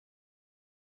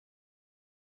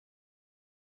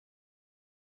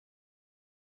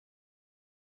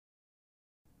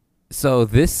So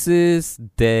this is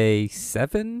day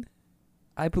 7,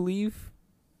 I believe.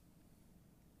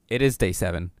 It is day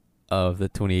 7 of the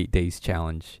 28 days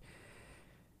challenge.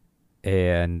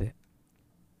 And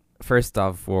first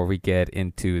off, before we get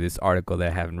into this article that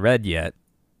I haven't read yet,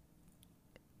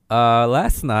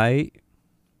 last night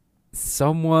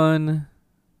someone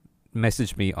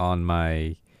messaged me on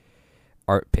my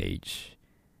art page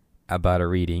about a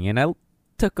reading, and I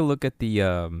took a look at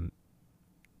the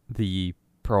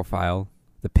profile,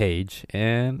 the page,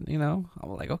 and I'm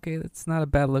like, okay, that's not a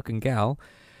bad looking gal.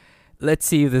 Let's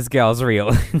see if this gal's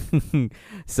real.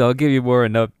 So I'll give you more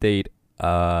an update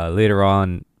later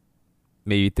on,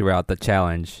 maybe throughout the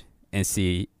challenge, and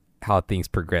see how things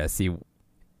progress. See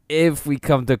if we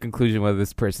come to a conclusion whether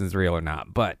this person's real or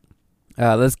not. But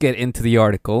let's get into the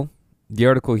article. The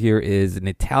article here is: an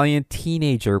Italian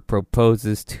teenager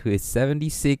proposes to his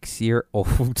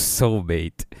 76-year-old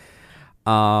soulmate.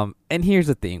 And here's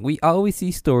the thing. We always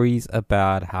see stories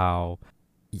about how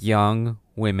young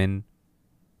women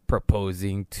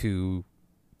proposing to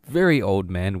very old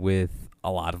men with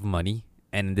a lot of money.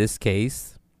 And in this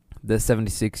case, the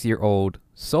 76-year-old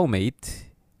soulmate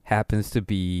happens to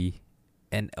be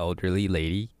an elderly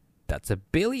lady that's a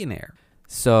billionaire.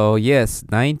 So, yes,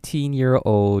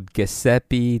 19-year-old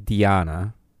Giuseppe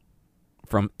Diana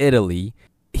from Italy,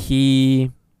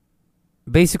 he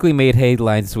basically made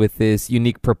headlines with this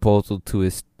unique proposal to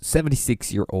his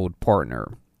 76-year-old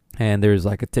partner. And there's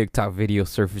like a TikTok video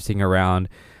surfacing around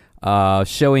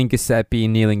showing Giuseppe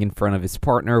kneeling in front of his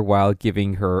partner while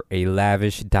giving her a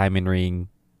lavish diamond ring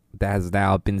that has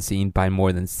now been seen by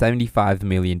more than 75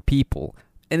 million people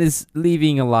and is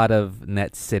leaving a lot of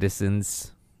net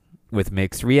citizens with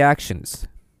mixed reactions.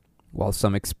 While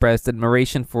some expressed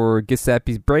admiration for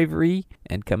Giuseppe's bravery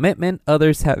and commitment,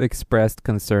 others have expressed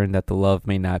concern that the love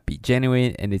may not be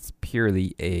genuine and it's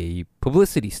purely a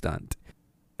publicity stunt.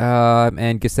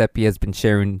 And Giuseppe has been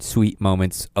sharing sweet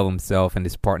moments of himself and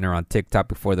his partner on TikTok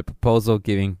before the proposal,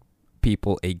 giving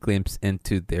people a glimpse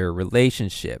into their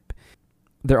relationship.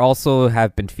 They also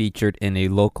have been featured in a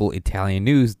local Italian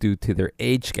news due to their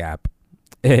age gap,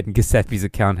 and Giuseppe's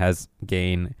account has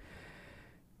gained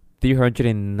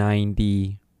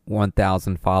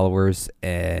 391,000 followers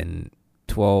and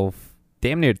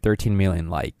damn near 13 million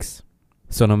likes.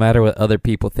 So no matter what other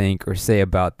people think or say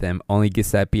about them, only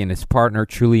Giuseppe and his partner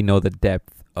truly know the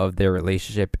depth of their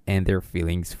relationship and their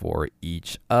feelings for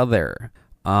each other.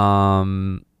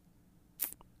 Let's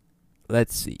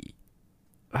see.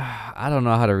 I don't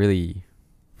know how to really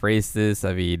phrase this.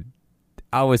 I mean,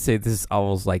 I would say this is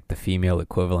almost like the female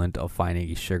equivalent of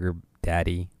finding a sugar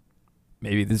daddy.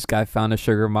 Maybe this guy found a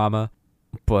sugar mama,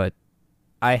 but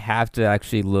I have to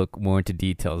actually look more into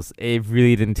details. It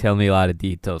really didn't tell me a lot of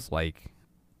details. Like,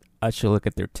 I should look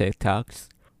at their TikToks.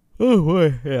 Oh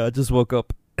boy, yeah, I just woke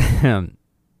up,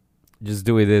 just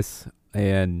doing this,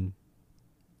 and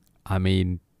I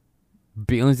mean,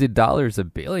 billions of dollars, a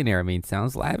billionaire. I mean,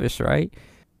 sounds lavish, right?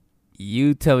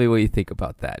 You tell me what you think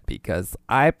about that, because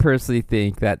I personally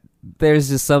think that there's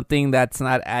just something that's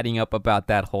not adding up about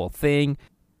that whole thing.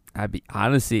 I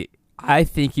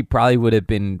think he probably would have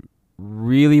been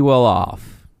really well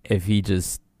off if he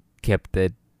just kept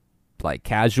it like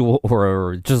casual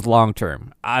or just long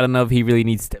term. I don't know if he really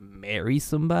needs to marry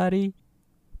somebody,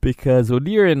 because when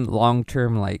you're in long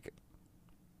term, like,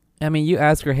 I mean, you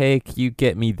ask her, hey, can you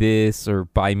get me this or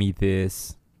buy me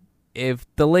this? If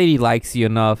the lady likes you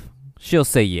enough, she'll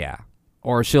say yeah.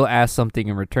 Or she'll ask something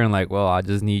in return, like, well, I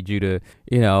just need you to,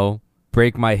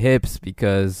 break my hips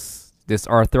because this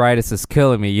arthritis is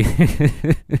killing me.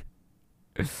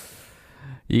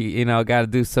 you got to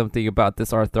do something about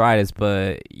this arthritis,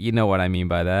 but you know what I mean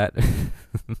by that.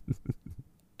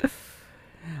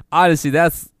 Honestly,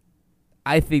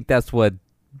 I think that's what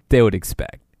they would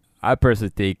expect. I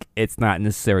personally think it's not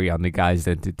necessary on the guy's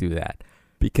end to do that,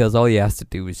 because all he has to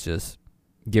do is just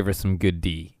give her some good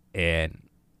D and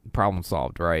problem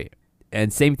solved, right?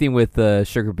 And same thing with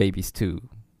sugar babies too,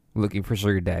 looking for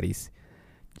sugar daddies.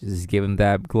 Just give him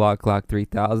that Glock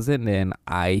 3000 and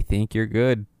I think you're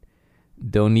good.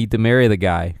 Don't need to marry the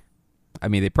guy. I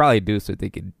mean, they probably do so they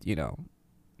could,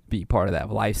 be part of that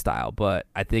lifestyle. But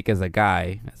I think as a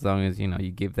guy, as long as,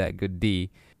 you give that good D,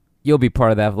 you'll be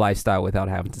part of that lifestyle without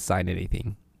having to sign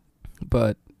anything.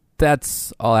 But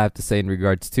that's all I have to say in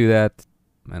regards to that.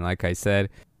 And like I said,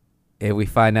 if we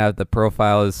find out the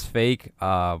profile is fake,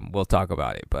 we'll talk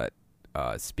about it. But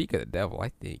speak of the devil, I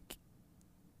think.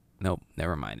 Nope,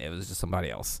 never mind. It was just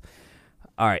somebody else.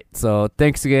 All right, so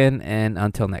thanks again, and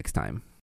until next time.